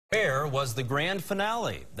Where was the grand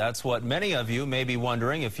finale? That's what many of you may be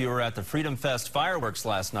wondering if you were at the Freedom Fest fireworks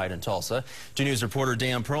last night in Tulsa. 2 News reporter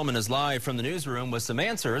Dan Perlman is live from the newsroom with some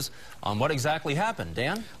answers on what exactly happened.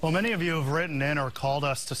 Dan? Well, many of you have written in or called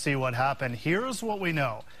us to see what happened. Here's what we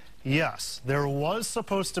know. Yes, there was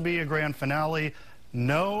supposed to be a grand finale.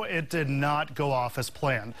 No, it did not go off as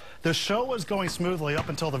planned. The show was going smoothly up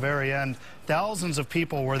until the very end. Thousands of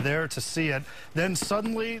people were there to see it. Then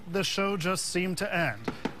suddenly, the show just seemed to end.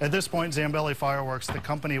 At this point, Zambelli Fireworks, the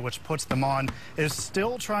company which puts them on, is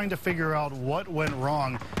still trying to figure out what went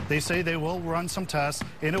wrong. They say they will run some tests,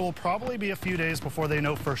 and it will probably be a few days before they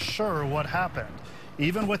know for sure what happened.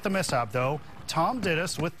 Even with the mishap, though, Tom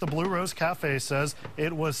Dittus with the Blue Rose Cafe says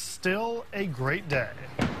it was still a great day.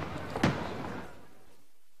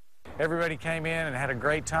 Everybody came in and had a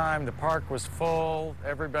great time. The park was full.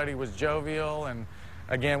 Everybody was jovial. And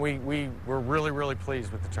again, we were really, really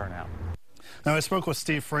pleased with the turnout. Now, I spoke with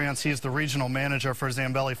Steve France. He's the regional manager for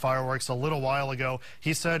Zambelli Fireworks a little while ago.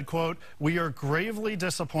 He said, quote, "We are gravely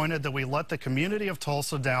disappointed that we let the community of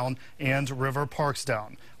Tulsa down and River Parks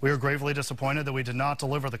down. We are gravely disappointed that we did not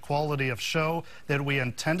deliver the quality of show that we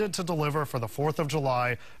intended to deliver for the 4th of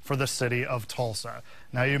July for the city of Tulsa."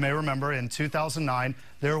 Now, you may remember in 2009,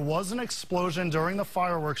 there was an explosion during the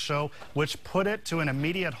fireworks show which put it to an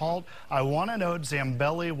immediate halt. I want to note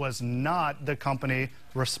Zambelli was not the company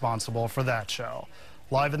responsible for that show.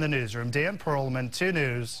 Live in the newsroom, Dan Perlman, 2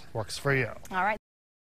 News, works for you. All right.